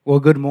Well,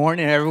 good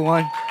morning,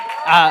 everyone.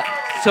 Uh,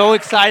 so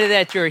excited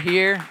that you're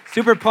here.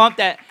 Super pumped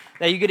that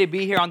you get to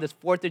be here on this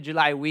 4th of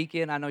July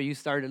weekend. I know you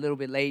started a little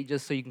bit late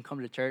just so you can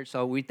come to church,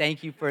 so we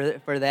thank you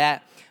for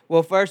that.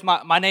 Well, first,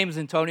 my name is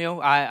Antonio.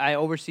 I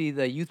oversee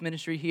the youth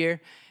ministry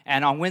here.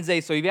 And on Wednesday,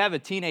 so if you have a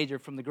teenager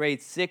from the grade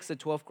 6th to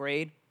 12th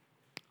grade,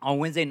 on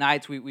Wednesday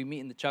nights, we meet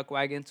in the Chuck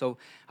Wagon. So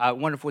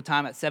wonderful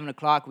time at 7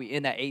 o'clock. We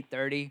end at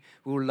 8:30.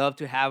 We would love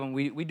to have them.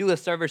 We do a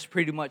service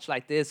pretty much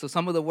like this. So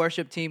some of the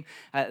worship team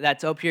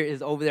that's up here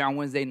is over there on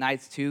Wednesday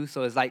nights too.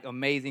 So it's like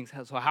amazing.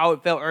 So how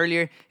it felt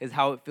earlier is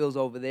how it feels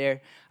over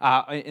there.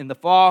 In the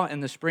fall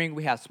and the spring,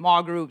 we have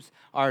small groups.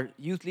 Our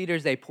youth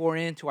leaders, they pour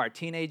into our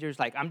teenagers.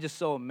 Like, I'm just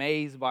so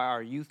amazed by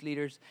our youth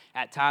leaders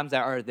at times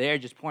that are there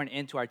just pouring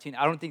into our teen.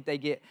 I don't think they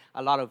get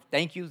a lot of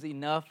thank yous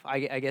enough,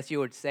 I guess you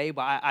would say,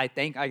 but I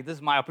think this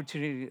is my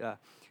opportunity to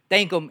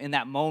thank them in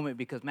that moment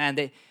because, man,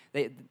 the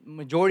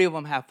majority of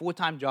them have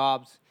full-time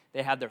jobs.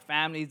 They have their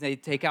families. They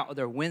take out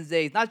their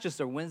Wednesdays, not just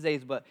their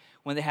Wednesdays, but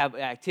when they have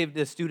activities,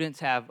 the students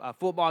have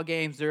football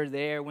games, they're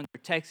there. When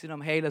they're texting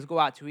them, hey, let's go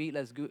out to eat,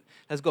 let's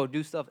go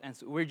do stuff. And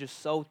so we're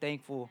just so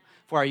thankful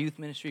for our youth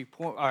ministry,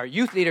 our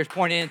youth leaders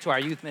pouring into our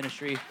youth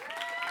ministry.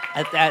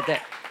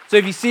 That. So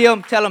if you see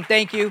them, tell them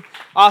thank you.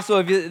 Also,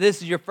 if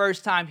this is your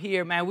first time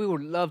here, man, we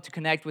would love to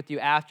connect with you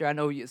after. I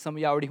know some of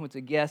you already went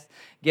to guest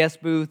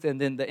booth and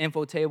then the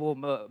info table.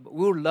 But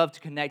we would love to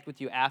connect with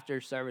you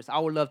after service. I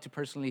would love to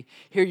personally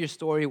hear your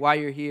story, why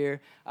you're here.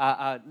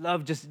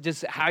 Love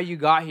just how you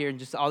got here and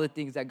just all the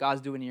things that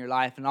God's doing in your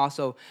life. And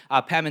also,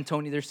 Pam and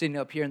Tony, they're sitting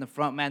up here in the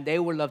front, man. They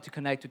would love to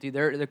connect with you.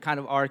 They're kind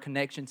of our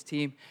connections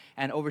team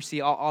and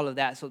oversee all of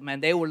that. So,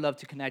 man, they would love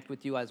to connect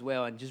with you as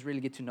well and just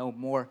really get to know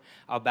more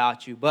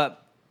about you.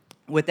 But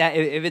with that,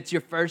 if it's your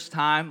first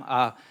time,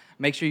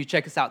 make sure you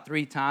check us out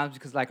 3 times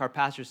because like our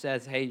pastor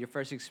says, hey, your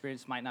first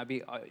experience might not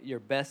be your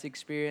best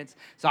experience.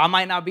 So I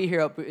might not be here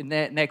up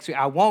next week.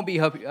 I won't be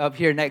up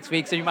here next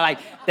week. So you might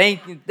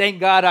thank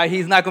God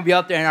he's not going to be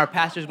up there and our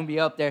pastor's going to be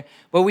up there.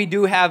 But we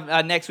do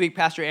have next week,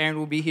 Pastor Aaron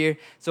will be here.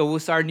 So we'll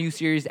start a new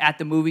series at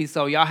the movies.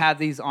 So y'all have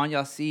these on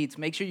y'all seats.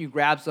 Make sure you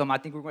grab some. I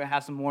think we're going to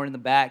have some more in the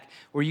back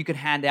where you can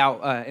hand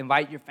out,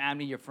 invite your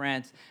family, your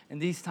friends.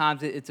 And these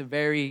times, it's a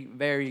very,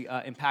 very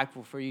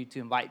impactful for you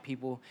to invite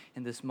people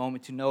in this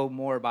moment to know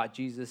more about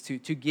Jesus, to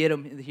get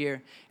them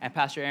here. And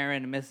Pastor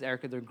Aaron and Mrs.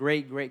 Erica, they're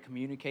great, great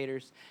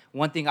communicators.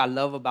 One thing I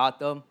love about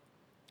them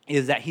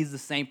is that he's the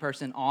same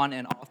person on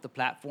and off the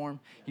platform.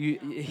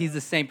 He's the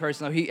same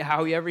person.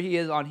 However he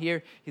is on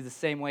here, he's the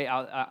same way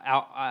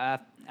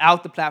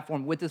out the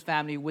platform with his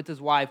family, with his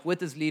wife,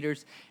 with his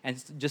leaders,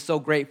 and just so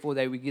grateful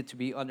that we get to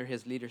be under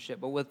his leadership.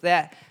 But with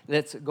that,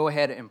 let's go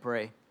ahead and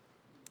pray.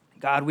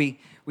 God, we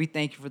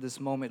thank you for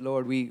this moment,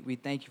 Lord. We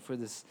thank you for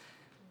this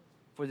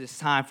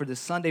time, for this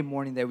Sunday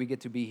morning that we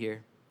get to be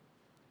here.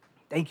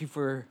 Thank you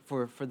for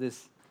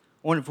this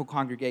wonderful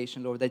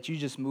congregation, Lord, that you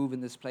just move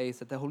in this place,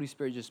 that the Holy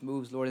Spirit just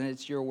moves, Lord, and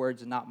it's your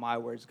words and not my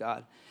words,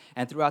 God.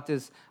 And throughout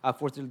this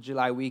 4th of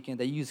July weekend,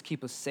 that you just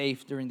keep us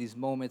safe during these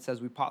moments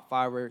as we pop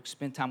fireworks,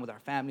 spend time with our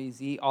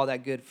families, eat all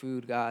that good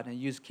food, God, and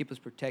you just keep us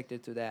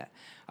protected to that.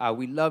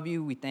 We love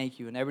you. We thank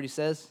you. And everybody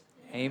says,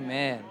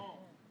 Amen.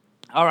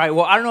 All right,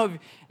 well, I don't know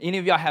if any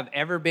of y'all have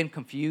ever been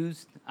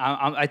confused.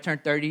 I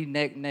turned 30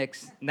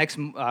 next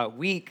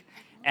week,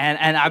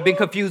 and I've been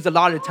confused a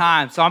lot of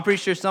times. So I'm pretty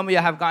sure some of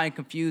y'all have gotten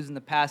confused in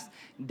the past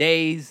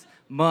days,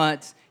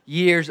 months,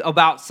 years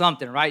about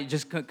something, right?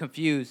 Just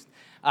confused.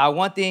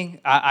 One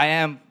thing, I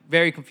am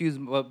very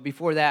confused, but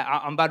before that,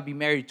 I'm about to be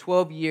married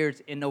 12 years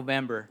in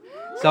November.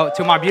 So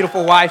to my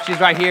beautiful wife, she's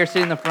right here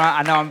sitting in the front.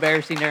 I know I'm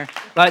embarrassing her.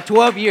 But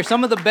 12 years,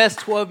 some of the best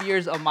 12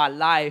 years of my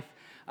life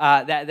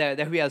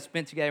that we have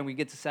spent together, and we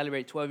get to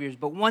celebrate 12 years.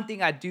 But one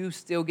thing I do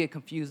still get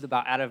confused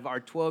about out of our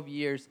 12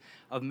 years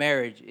of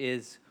marriage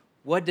is,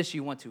 what does she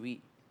want to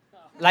eat?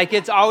 Like,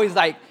 it's always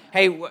like,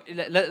 hey,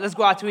 let's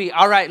go out to eat.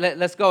 All right,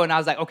 let's go. And I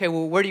was like, okay,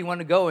 well, where do you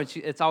want to go? And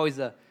it's always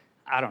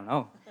I don't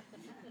know.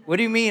 What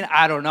do you mean,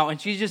 I don't know? And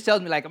she just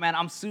tells me, like, man,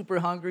 I'm super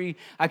hungry.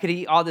 I could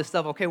eat all this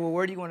stuff. Okay, well,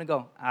 where do you want to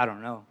go? I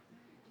don't know.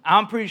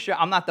 I'm pretty sure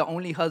I'm not the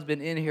only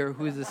husband in here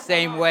who's the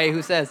same way,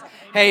 who says,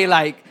 hey,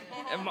 like,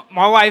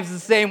 my wife's the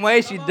same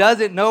way. She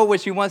doesn't know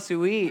what she wants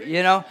to eat,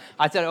 you know?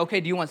 I said, okay,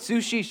 do you want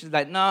sushi? She's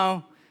like,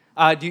 no.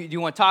 Do you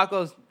want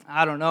tacos?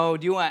 I don't know.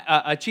 Do you want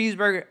a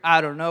cheeseburger?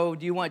 I don't know.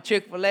 Do you want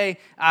Chick-fil-A?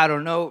 I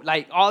don't know.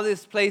 Like, all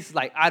this place,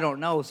 like, I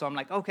don't know. So I'm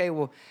like, okay,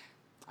 well,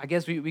 I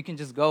guess we can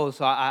just go.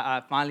 So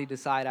I finally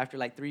decide after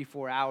like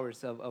 3-4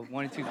 hours of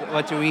wanting to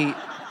what to eat.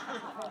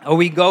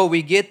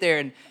 We get there,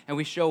 and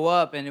we show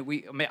up, and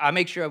I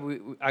make sure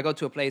I go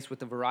to a place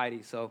with a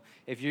variety. So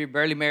if you're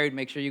barely married,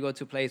 make sure you go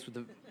to a place with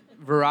a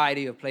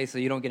variety of places so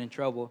you don't get in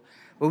trouble.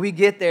 But we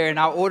get there, and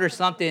I'll order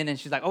something, and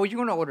she's like, oh, you're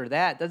going to order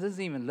that? That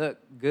doesn't even look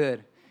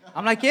good.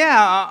 I'm like,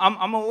 yeah,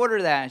 I'm going to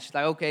order that. And she's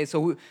like, okay.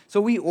 So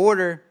we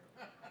order,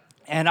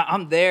 and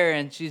I'm there,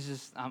 and she's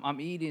just,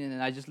 I'm eating,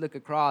 and I just look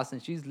across,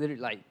 and she's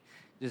literally like,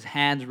 just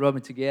hands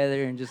rubbing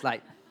together, and just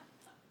like,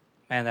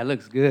 man, that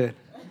looks good.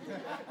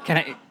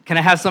 Can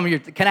I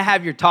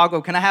have your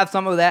taco? Can I have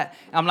some of that?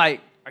 I'm like,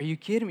 are you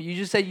kidding me? You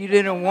just said you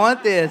didn't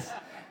want this.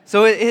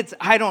 So it's,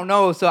 I don't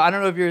know. So I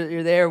don't know if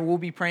you're there. We'll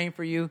be praying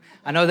for you.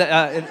 I know that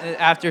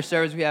after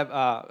service we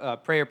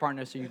have prayer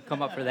partners, so you can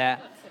come up for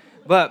that.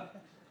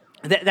 But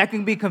that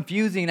can be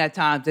confusing at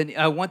times.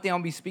 And one thing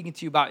I'll be speaking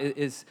to you about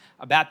is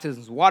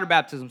baptisms, water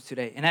baptisms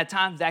today. And at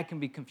times that can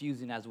be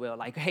confusing as well.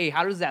 Like, hey,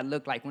 how does that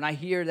look like? When I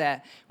hear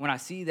that, when I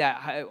see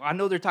that, I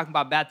know they're talking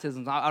about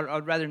baptisms.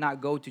 I'd rather not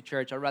go to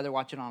church. I'd rather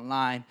watch it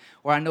online.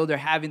 Or I know they're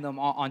having them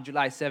on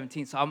July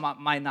 17th, so I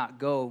might not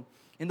go.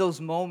 In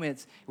those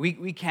moments,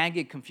 we can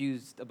get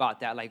confused about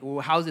that. Like, well,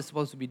 how is it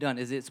supposed to be done?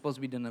 Is it supposed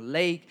to be done in a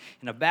lake,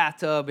 in a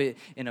bathtub,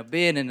 in a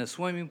bin, in a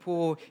swimming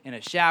pool, in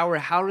a shower?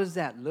 How does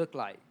that look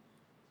like?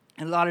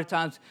 And a lot of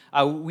times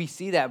we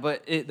see that,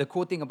 but the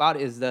cool thing about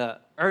it is the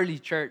early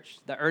church,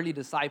 the early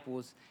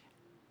disciples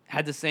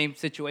had the same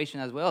situation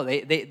as well.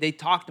 They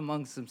talked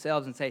amongst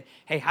themselves and say,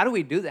 hey, how do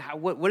we do that?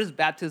 What does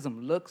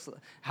baptism look like?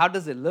 How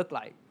does it look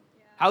like?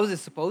 How is it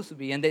supposed to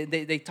be? And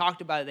they talked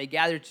about it. They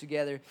gathered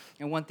together.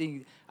 And one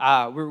thing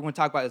we're going to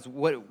talk about is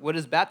what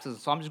is baptism?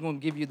 So I'm just going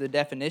to give you the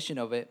definition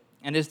of it.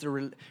 And it's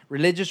the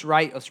religious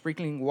rite of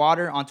sprinkling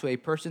water onto a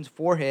person's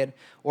forehead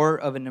or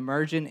of an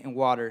immersion in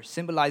water,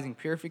 symbolizing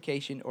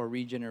purification or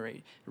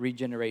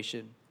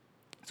regeneration.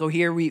 So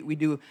here we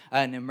do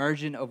an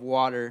immersion of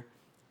water.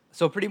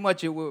 So pretty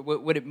much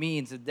what it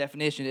means, the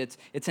definition,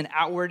 it's an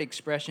outward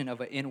expression of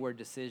an inward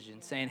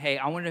decision, saying, hey,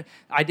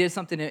 I did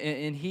something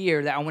in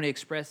here that I want to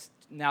express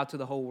now to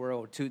the whole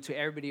world, to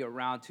everybody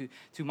around,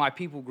 to my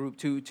people group,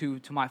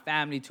 to my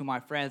family, to my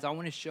friends. I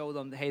want to show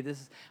them, hey,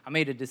 I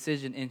made a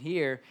decision in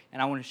here,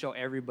 and I want to show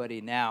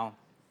everybody now.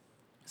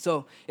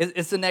 So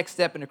it's the next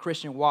step in a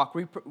Christian walk.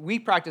 We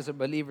practice a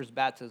believer's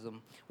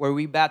baptism, where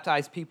we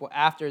baptize people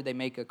after they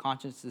make a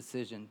conscious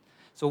decision.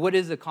 So what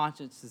is a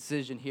conscious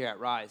decision here at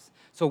Rise?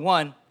 So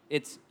one,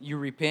 it's you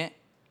repent,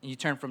 and you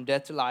turn from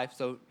death to life,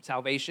 so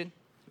salvation.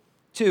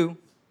 2,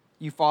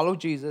 you follow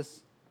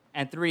Jesus.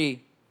 And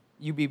 3,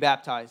 you be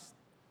baptized.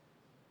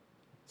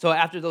 So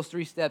after those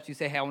 3 steps, you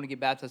say, hey, I want to get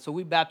baptized. So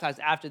we baptize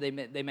after they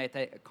made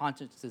that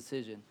conscious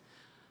decision.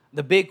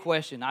 The big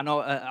question, I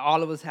know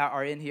all of us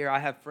are in here. I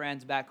have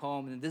friends back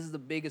home, and this is the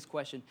biggest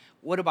question.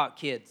 What about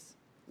kids?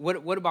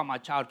 What about my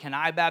child? Can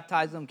I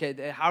baptize them?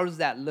 How does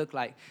that look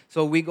like?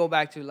 So we go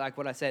back to, like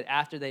what I said,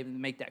 after they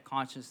make that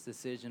conscious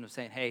decision of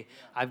saying, hey,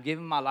 I've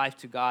given my life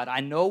to God. I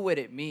know what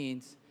it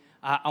means.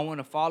 I want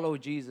to follow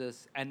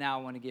Jesus, and now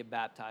I want to get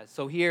baptized.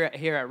 So here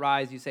at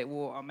Rise, you say,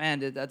 well,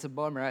 man, that's a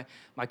bummer.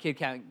 My kid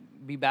can't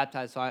be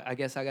baptized, so I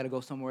guess I got to go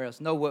somewhere else.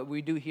 No, what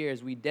we do here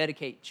is we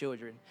dedicate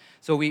children.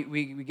 So we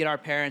get our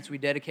parents, we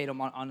dedicate them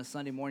on a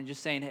Sunday morning,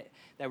 just saying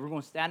that we're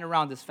going to stand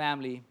around this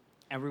family,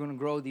 and we're going to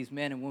grow these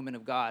men and women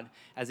of God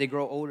as they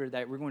grow older,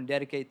 that we're going to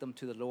dedicate them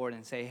to the Lord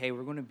and say, hey,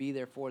 we're going to be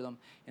there for them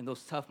in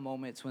those tough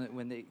moments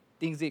when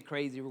things get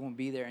crazy. We're going to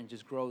be there and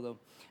just grow them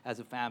as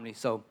a family.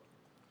 So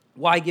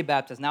why get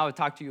baptized? Now I'll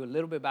talk to you a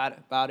little bit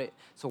about it.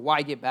 So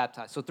why get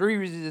baptized? So 3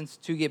 reasons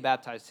to get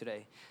baptized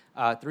today.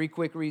 3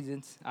 quick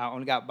reasons. I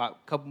only got about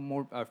a couple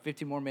more,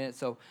 15 more minutes.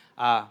 So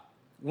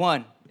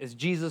 1 is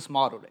Jesus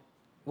modeled it.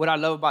 What I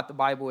love about the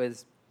Bible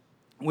is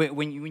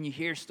when you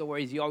hear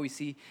stories, you always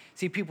see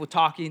people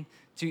talking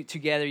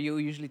together. You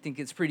usually think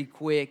it's pretty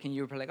quick, and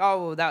you're like,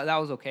 oh, well, that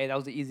was okay. That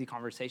was an easy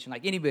conversation.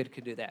 Like, anybody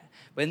could do that.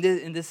 But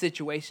in this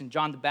situation,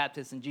 John the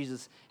Baptist and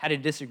Jesus had a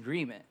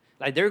disagreement.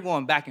 Like, they're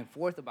going back and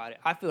forth about it.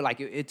 I feel like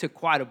it took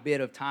quite a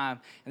bit of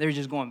time, and they're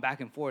just going back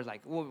and forth.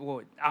 Like,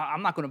 well,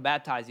 I'm not going to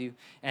baptize you.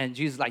 And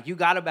Jesus is like, you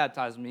got to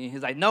baptize me. And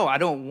he's like, no, I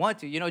don't want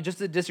to. You know, just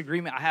the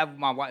disagreement I have with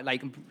my wife,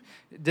 like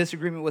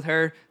disagreement with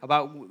her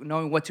about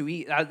knowing what to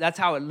eat. That's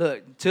how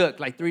it took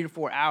like 3 to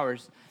 4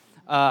 hours.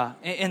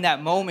 In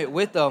that moment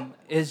with them,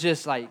 it's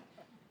just like,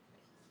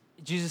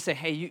 Jesus said,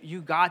 hey,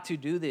 you got to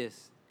do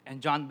this.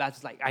 And John the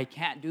Baptist is like, I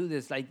can't do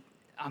this. Like,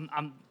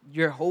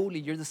 you're holy.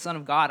 You're the Son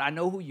of God. I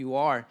know who you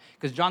are.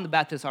 Because John the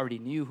Baptist already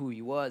knew who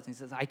he was. And he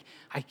says,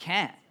 I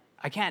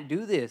can't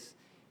do this.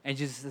 And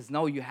Jesus says,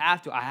 no, you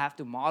have to. I have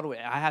to model it.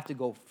 I have to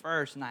go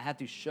first. And I have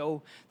to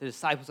show the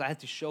disciples. I have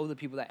to show the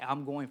people that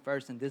I'm going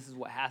first. And this is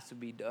what has to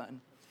be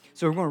done.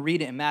 So we're going to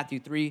read it in Matthew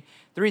 3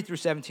 through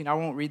 17. I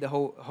won't read the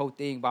whole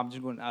thing, but I'm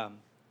just going to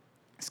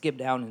skip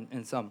down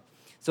in some.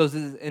 So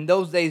in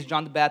those days,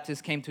 John the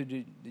Baptist came to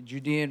the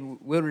Judean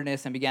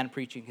wilderness and began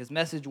preaching. His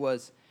message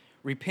was,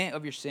 repent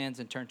of your sins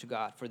and turn to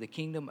God, for the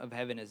kingdom of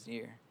heaven is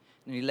near.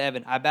 And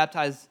 11, I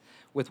baptize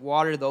with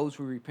water those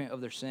who repent of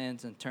their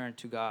sins and turn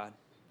to God.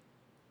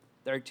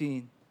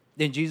 13,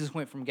 then Jesus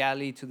went from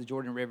Galilee to the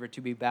Jordan River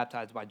to be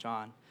baptized by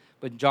John.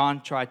 But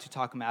John tried to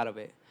talk him out of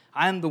it.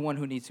 I am the one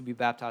who needs to be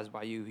baptized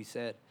by you, he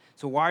said.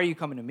 So why are you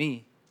coming to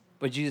me?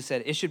 But Jesus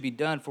said, it should be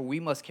done, for we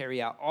must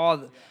carry out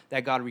all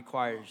that God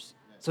requires.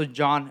 So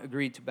John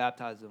agreed to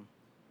baptize him.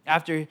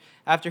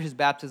 After his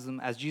baptism,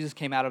 as Jesus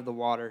came out of the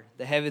water,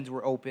 the heavens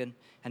were open,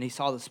 and he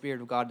saw the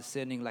Spirit of God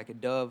descending like a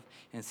dove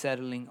and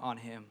settling on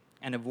him.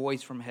 And a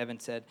voice from heaven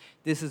said,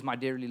 this is my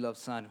dearly loved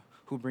Son,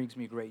 who brings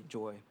me great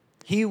joy.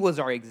 He was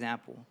our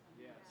example.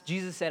 Yes.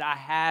 Jesus said, I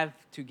have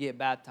to get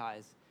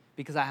baptized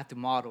because I have to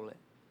model it.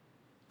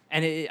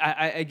 And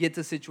I get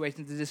the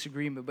situation, the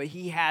disagreement, but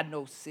he had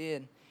no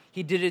sin.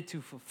 He did it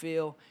to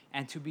fulfill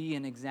and to be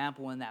an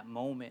example in that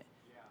moment.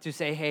 To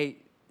say, hey,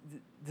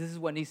 this is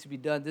what needs to be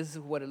done. This is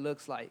what it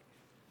looks like.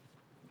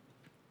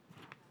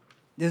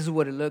 This is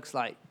what it looks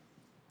like.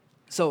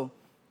 So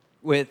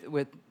with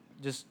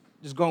just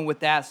going with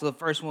that, so the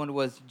first one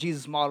was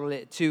Jesus modeled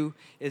it. Two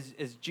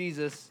is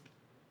Jesus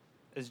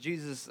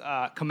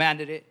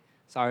commanded it.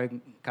 Sorry, I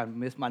kind of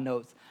missed my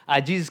notes.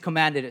 Jesus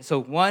commanded it. So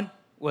one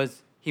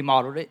was he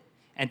modeled it,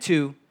 and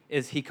two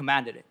is he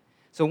commanded it.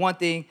 So one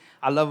thing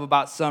I love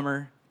about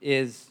summer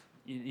is,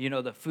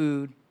 the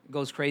food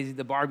goes crazy,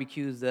 the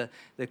barbecues, the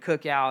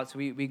cookouts.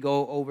 We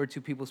go over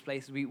to people's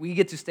places. We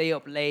get to stay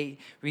up late.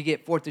 We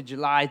get 4th of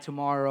July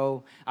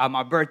tomorrow.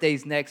 My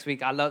birthday's next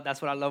week.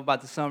 That's what I love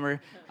about the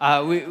summer.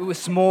 With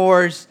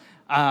s'mores.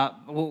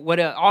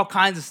 All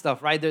kinds of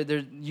stuff, right?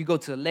 You go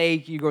to the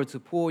lake, you go to the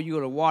pool, you go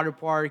to the water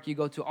park, you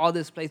go to all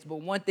this place.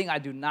 But one thing I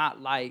do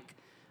not like,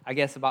 I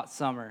guess, about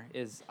summer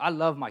is I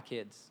love my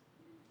kids.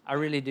 I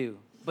really do.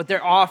 But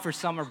they're all for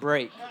summer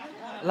break.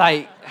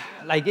 Like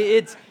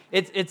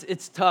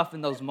it's tough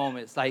in those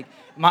moments. Like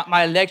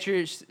my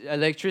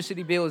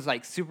electricity bill is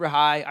like super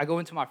high. I go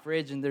into my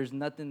fridge and there's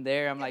nothing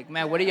there. I'm like,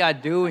 man, what are y'all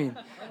doing?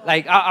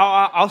 Like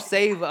I'll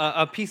save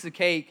a piece of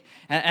cake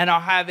and I'll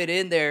have it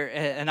in there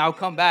and I'll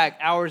come back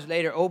hours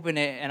later, open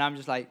it, and I'm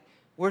just like,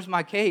 where's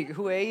my cake?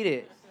 Who ate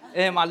it?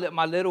 And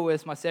my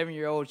littlest, my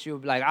 7-year-old, she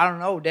would be like, I don't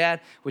know,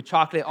 Dad, with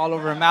chocolate all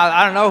over her mouth.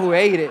 I don't know who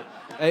ate it.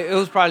 It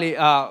was probably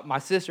my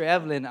sister,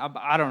 Evelyn.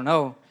 I don't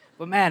know.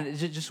 But, man,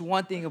 just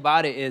one thing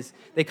about it is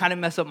they kind of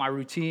mess up my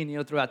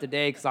routine, throughout the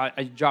day because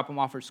I drop them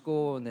off for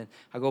school and then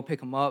I go pick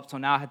them up. So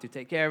now I have to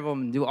take care of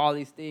them and do all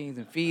these things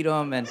and feed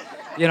them and,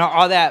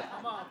 all that.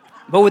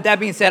 But with that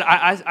being said,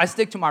 I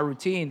stick to my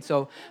routine.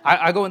 So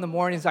I go in the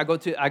mornings, I go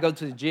to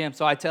the gym.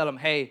 So I tell them,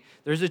 hey,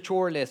 there's a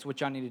chore list, what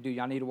y'all need to do.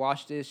 Y'all need to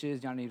wash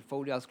dishes. Y'all need to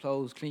fold y'all's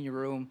clothes, clean your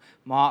room,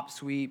 mop,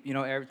 sweep,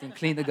 everything.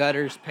 Clean the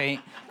gutters, paint,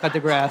 cut the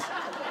grass.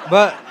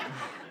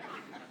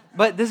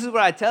 But this is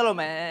what I tell them.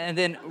 And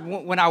then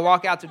when I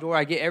walk out the door,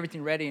 I get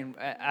everything ready. And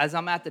as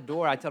I'm at the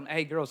door, I tell them,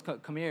 hey, girls,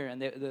 come here.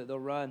 And they'll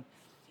run.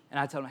 And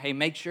I tell them, hey,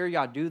 make sure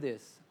y'all do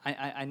this.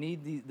 I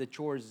need the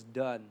chores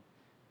done.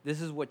 This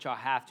is what y'all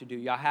have to do.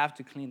 Y'all have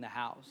to clean the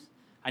house.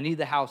 I need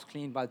the house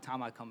cleaned by the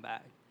time I come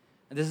back.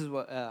 And this is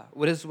what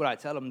I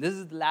tell them. This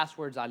is the last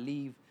words I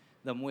leave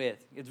them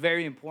with. It's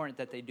very important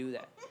that they do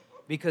that,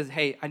 because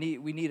hey,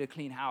 we need a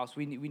clean house.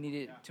 We need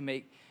it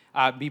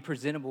to be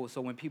presentable. So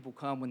when people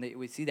come,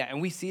 we see that,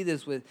 and we see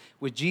this with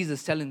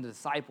Jesus telling the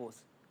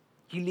disciples.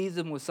 He leaves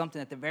them with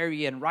something at the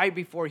very end, right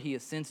before he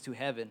ascends to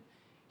heaven.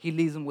 He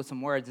leaves them with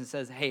some words and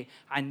says, "Hey,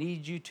 I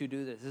need you to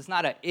do this. It's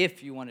not a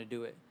if you want to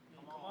do it."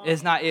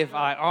 It's not if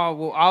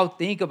I'll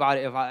think about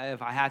it if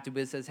I have to,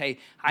 but it says, hey,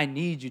 I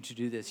need you to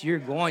do this. You're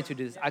going to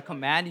do this. I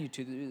command you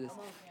to do this.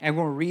 And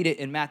we're going to read it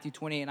in Matthew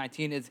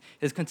 28:19.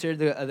 It's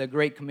considered the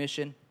Great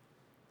Commission.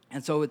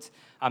 And so it's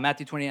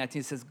Matthew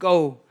 28:19 says,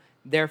 go,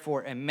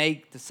 therefore, and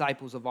make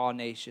disciples of all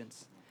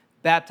nations,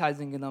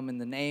 baptizing them in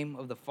the name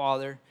of the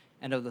Father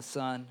and of the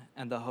Son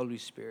and the Holy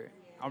Spirit.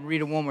 I'll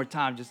read it one more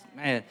time.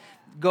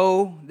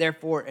 Go,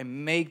 therefore,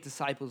 and make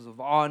disciples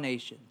of all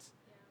nations,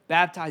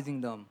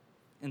 baptizing them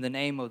in the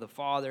name of the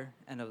Father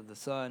and of the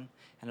Son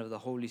and of the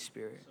Holy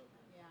Spirit.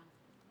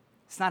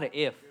 It's not an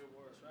if.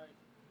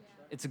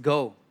 It's a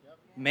go,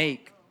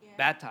 make,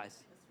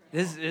 baptize.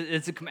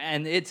 It's a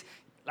command. It's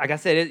like I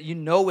said.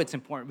 It's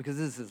important because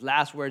this is his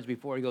last words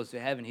before he goes to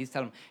heaven. He's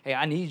telling them, "Hey,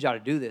 I need y'all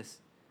to do this.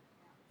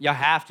 Y'all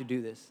have to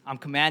do this. I'm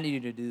commanding you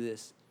to do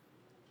this."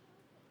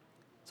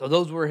 So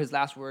those were his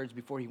last words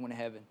before he went to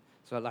heaven.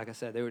 So like I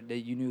said,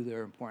 you knew they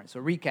were important. So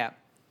recap.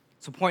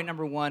 So point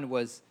number 1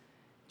 was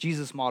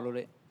Jesus modeled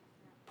it.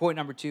 Point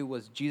number 2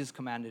 was Jesus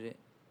commanded it.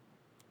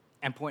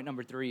 And point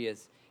number 3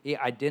 is it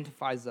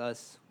identifies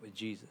us with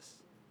Jesus.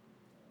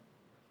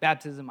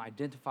 Baptism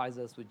identifies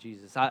us with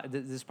Jesus.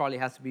 This probably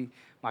has to be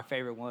my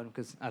favorite one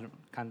because I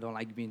kind of don't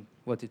like being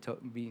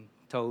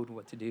told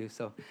what to do.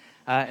 So,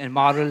 and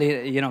model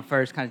it,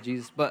 first kind of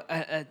Jesus. But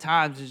at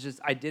times it's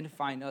just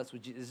identifying us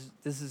with Jesus.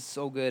 This is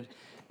so good.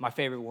 My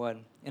favorite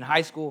one. In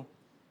high school,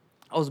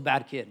 I was a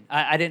bad kid.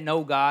 I didn't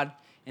know God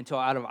until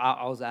I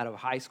was out of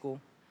high school.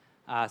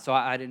 So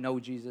I didn't know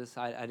Jesus.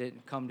 I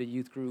didn't come to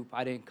youth group.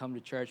 I didn't come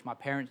to church. My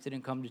parents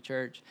didn't come to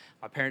church.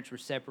 My parents were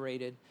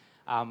separated.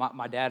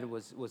 My dad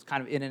was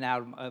kind of in and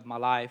out of my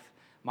life.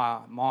 My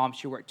mom,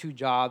 she worked 2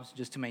 jobs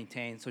just to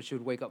maintain. So she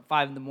would wake up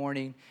 5 in the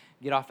morning,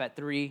 get off at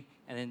 3,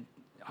 and then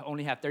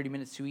only have 30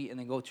 minutes to eat, and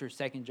then go to her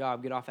second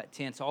job, get off at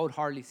 10. So I would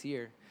hardly see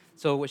her.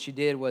 So what she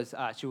did was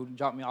she would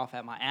drop me off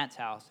at my aunt's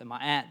house. And my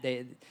aunt,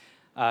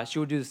 she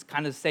would do this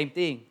kind of the same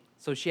thing.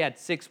 So she had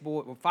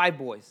 5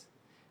 boys.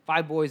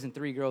 5 boys and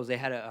 3 girls.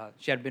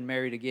 She had been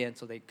married again,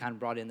 so they kind of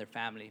brought in their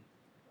family.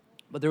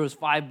 But there was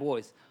 5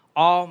 boys,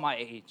 all my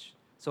age.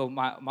 So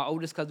my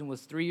oldest cousin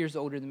was 3 years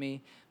older than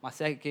me. My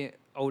second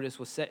oldest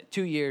was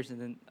 2 years, and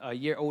then a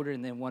year older,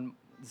 and then one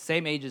the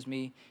same age as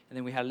me. And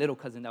then we had a little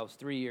cousin that was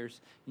 3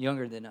 years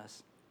younger than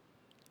us.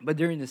 But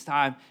during this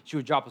time, she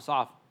would drop us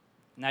off.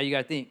 Now you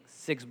got to think,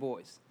 6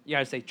 boys. You got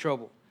to say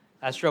trouble.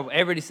 That's trouble.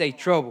 Everybody say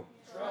trouble.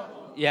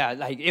 Trouble. Yeah,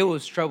 like it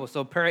was trouble.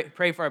 So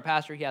pray for our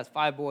pastor. He has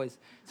 5 boys,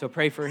 so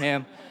pray for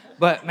him.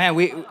 But man,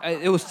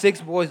 it was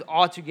 6 boys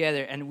all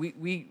together, and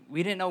we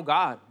didn't know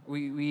God.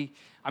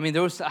 I mean,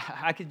 there was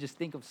I could just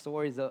think of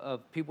stories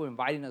of people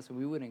inviting us and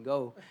we wouldn't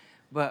go.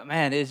 But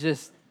man, it's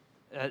just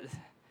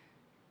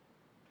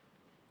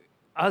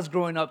us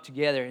growing up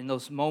together in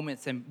those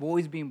moments, and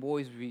boys being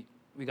boys,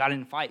 we got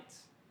in fights,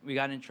 we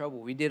got in trouble,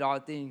 we did all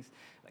things,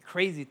 like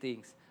crazy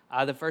things.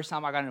 The first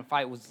time I got in a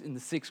fight was in the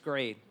 6th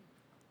grade.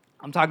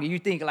 I'm talking, you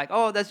think like,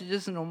 oh, that's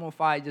just a normal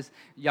fight, just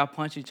y'all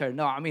punch each other.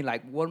 No, I mean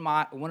like one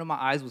of my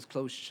eyes was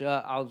closed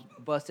shut. I was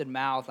busted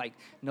mouth, like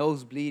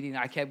nose bleeding.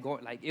 I kept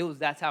going, like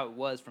that's how it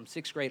was from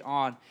 6th grade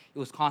on. It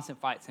was constant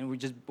fights, and we're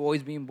just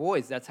boys being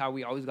boys. That's how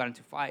we always got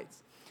into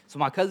fights. So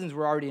my cousins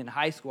were already in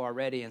high school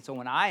already, and so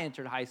when I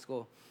entered high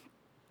school,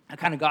 I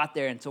kind of got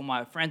there, and so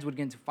my friends would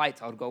get into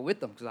fights. I would go with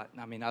them because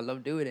I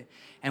love doing it.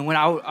 And when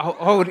I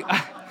would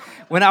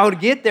when I would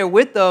get there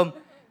with them,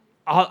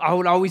 I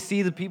would always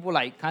see the people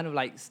like kind of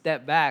like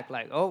step back,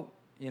 like, oh,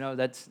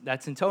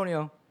 that's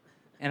Antonio,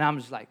 and I'm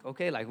just like,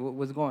 okay, like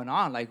what's going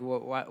on? Like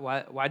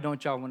why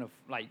don't y'all want to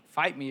like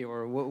fight me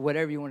or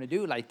whatever you want to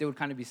do? Like they would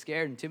kind of be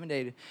scared,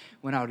 intimidated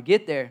when I would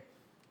get there,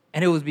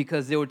 and it was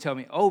because they would tell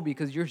me, oh,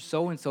 because you're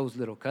so and so's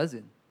little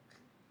cousin.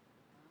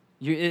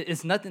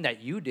 It's nothing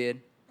that you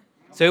did.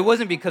 So it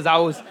wasn't because I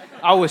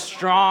was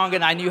strong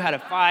and I knew how to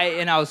fight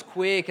and I was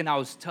quick and I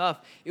was tough.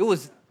 It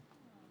was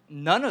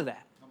none of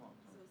that.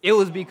 It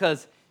was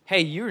because, hey,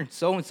 you're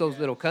so-and-so's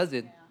little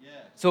cousin.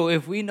 So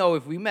if we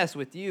mess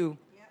with you,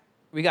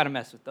 we got to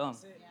mess with them.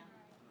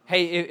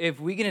 Hey,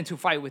 if we get into a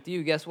fight with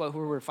you, guess what?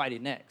 Who we're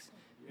fighting next?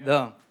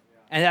 Them.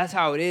 And that's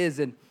how it is.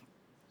 And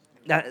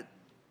that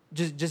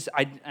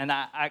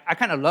I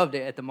kind of loved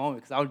it at the moment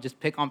because I would just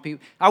pick on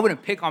people. I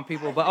wouldn't pick on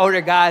people, but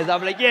older guys, I'd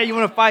be like, yeah, you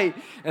want to fight?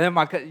 And then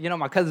my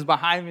cousins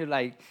behind me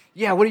like,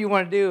 yeah, what do you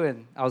want to do?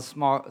 And I was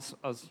small.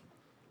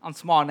 I'm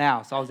small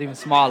now, so I was even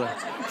smaller.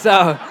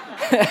 So,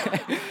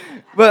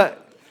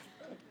 but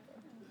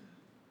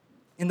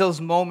in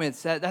those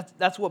moments,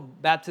 that's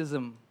what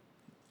baptism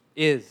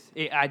is.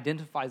 It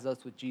identifies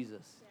us with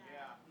Jesus.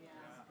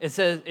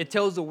 It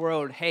tells the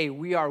world, hey,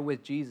 we are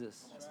with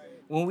Jesus.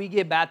 When we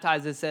get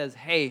baptized, it says,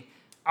 hey,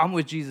 I'm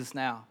with Jesus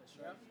now.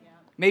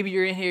 Maybe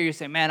you're in here, you're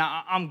saying, man,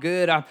 I'm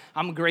good.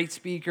 I'm a great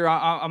speaker.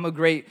 I'm a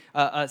great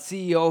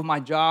CEO of my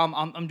job.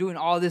 I'm doing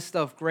all this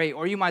stuff great.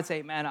 Or you might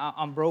say, man,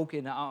 I'm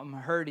broken. I'm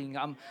hurting.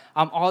 I'm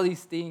all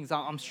these things.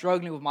 I'm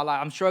struggling with my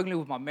life. I'm struggling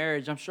with my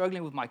marriage. I'm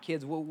struggling with my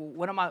kids.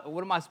 What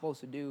am I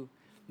supposed to do?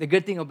 The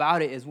good thing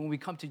about it is when we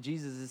come to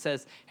Jesus, it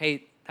says,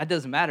 hey, that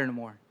doesn't matter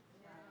anymore.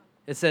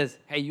 It says,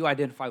 hey, you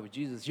identify with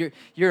Jesus.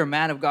 You're a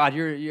man of God.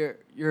 You're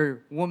a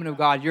woman of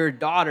God. You're a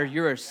daughter.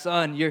 You're a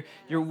son.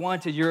 You're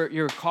wanted.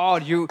 You're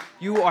called. You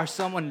are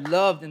someone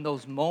loved in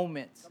those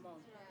moments.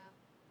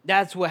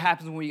 That's what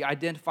happens when we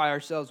identify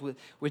ourselves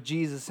with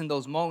Jesus in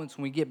those moments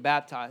when we get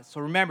baptized. So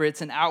remember,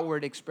 it's an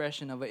outward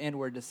expression of an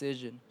inward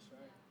decision.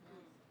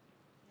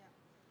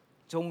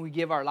 So when we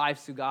give our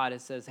lives to God,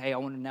 it says, hey, I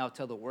want to now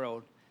tell the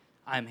world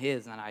I'm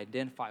his, and I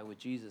identify with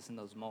Jesus in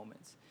those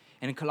moments.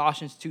 And in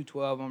Colossians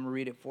 2:12, I'm going to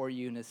read it for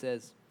you, and it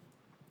says,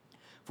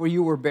 for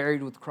you were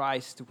buried with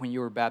Christ when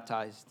you were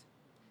baptized,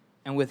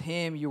 and with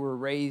him you were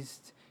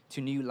raised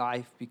to new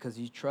life because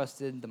you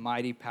trusted the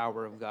mighty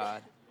power of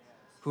God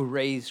who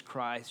raised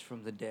Christ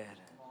from the dead.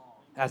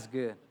 That's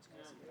good.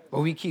 But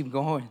we keep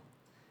going.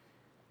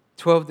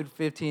 12 through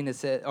 15, it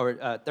says,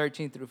 or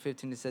 13 through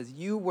 15, it says,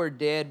 you were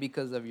dead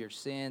because of your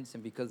sins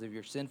and because of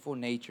your sinful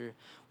nature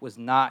was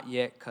not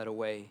yet cut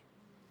away.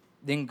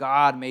 Then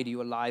God made you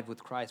alive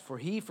with Christ, for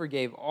he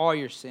forgave all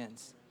your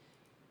sins.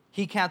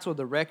 He canceled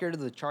the record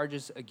of the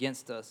charges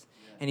against us,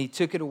 and he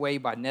took it away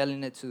by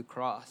nailing it to the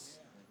cross.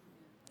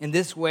 In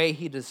this way,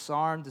 he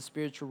disarmed the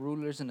spiritual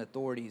rulers and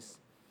authorities.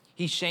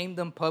 He shamed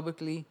them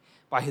publicly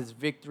by his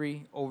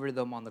victory over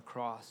them on the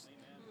cross.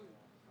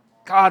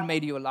 God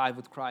made you alive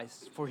with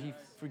Christ, for he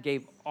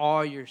forgave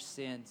all your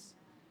sins.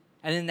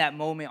 And in that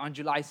moment, on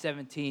July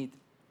 17th,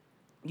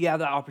 you have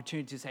the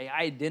opportunity to say,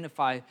 I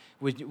identify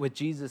with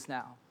Jesus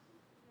now.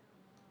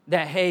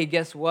 That, hey,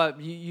 guess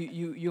what?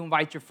 You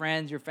invite your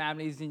friends, your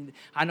families, and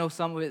I know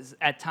some of it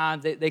at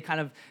times they kind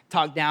of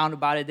talk down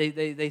about it.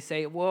 They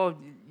say, well,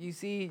 you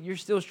see, you're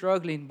still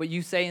struggling. But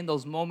you say in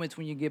those moments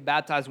when you get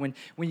baptized, when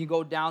you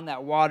go down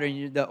that water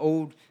and the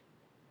old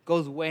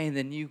goes away and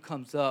the new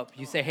comes up,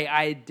 you say, hey,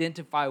 I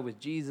identify with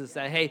Jesus.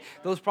 That, hey,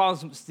 those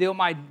problems still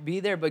might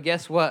be there, but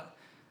guess what?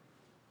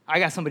 I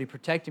got somebody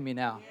protecting me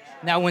now.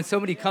 Now, when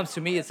somebody comes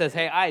to me, it says,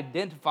 hey, I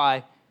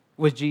identify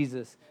with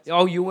Jesus.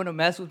 Oh, you want to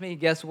mess with me?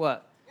 Guess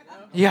what?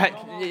 Yeah,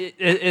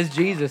 it's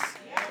Jesus.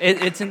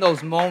 It's in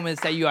those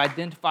moments that you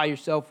identify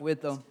yourself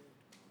with them.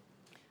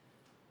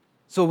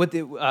 So with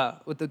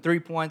the 3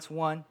 points,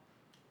 1,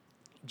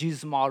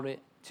 Jesus modeled it.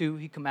 2,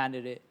 he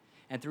commanded it.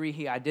 And 3,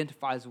 he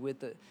identifies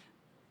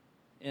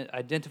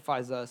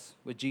us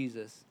with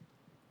Jesus.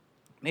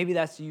 Maybe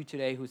that's you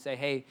today who say,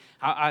 hey,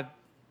 I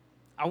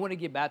want to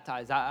get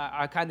baptized.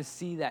 I kind of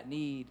see that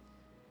need.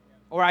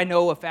 Or I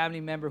know a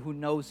family member who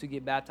knows to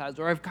get baptized,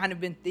 or I've kind of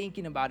been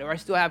thinking about it, or I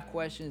still have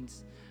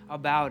questions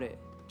about it.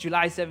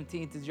 July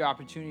 17th is your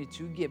opportunity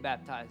to get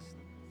baptized,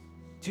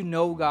 to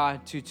know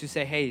God, to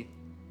say, hey,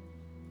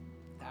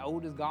 the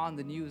old is gone,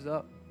 the new is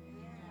up.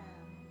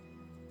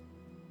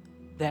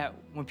 That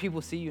when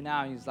people see you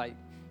now, he's like,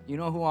 you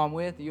know who I'm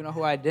with? You know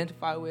who I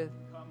identify with?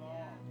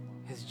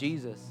 It's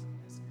Jesus.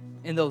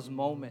 In those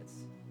moments,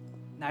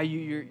 now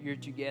you're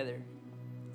together.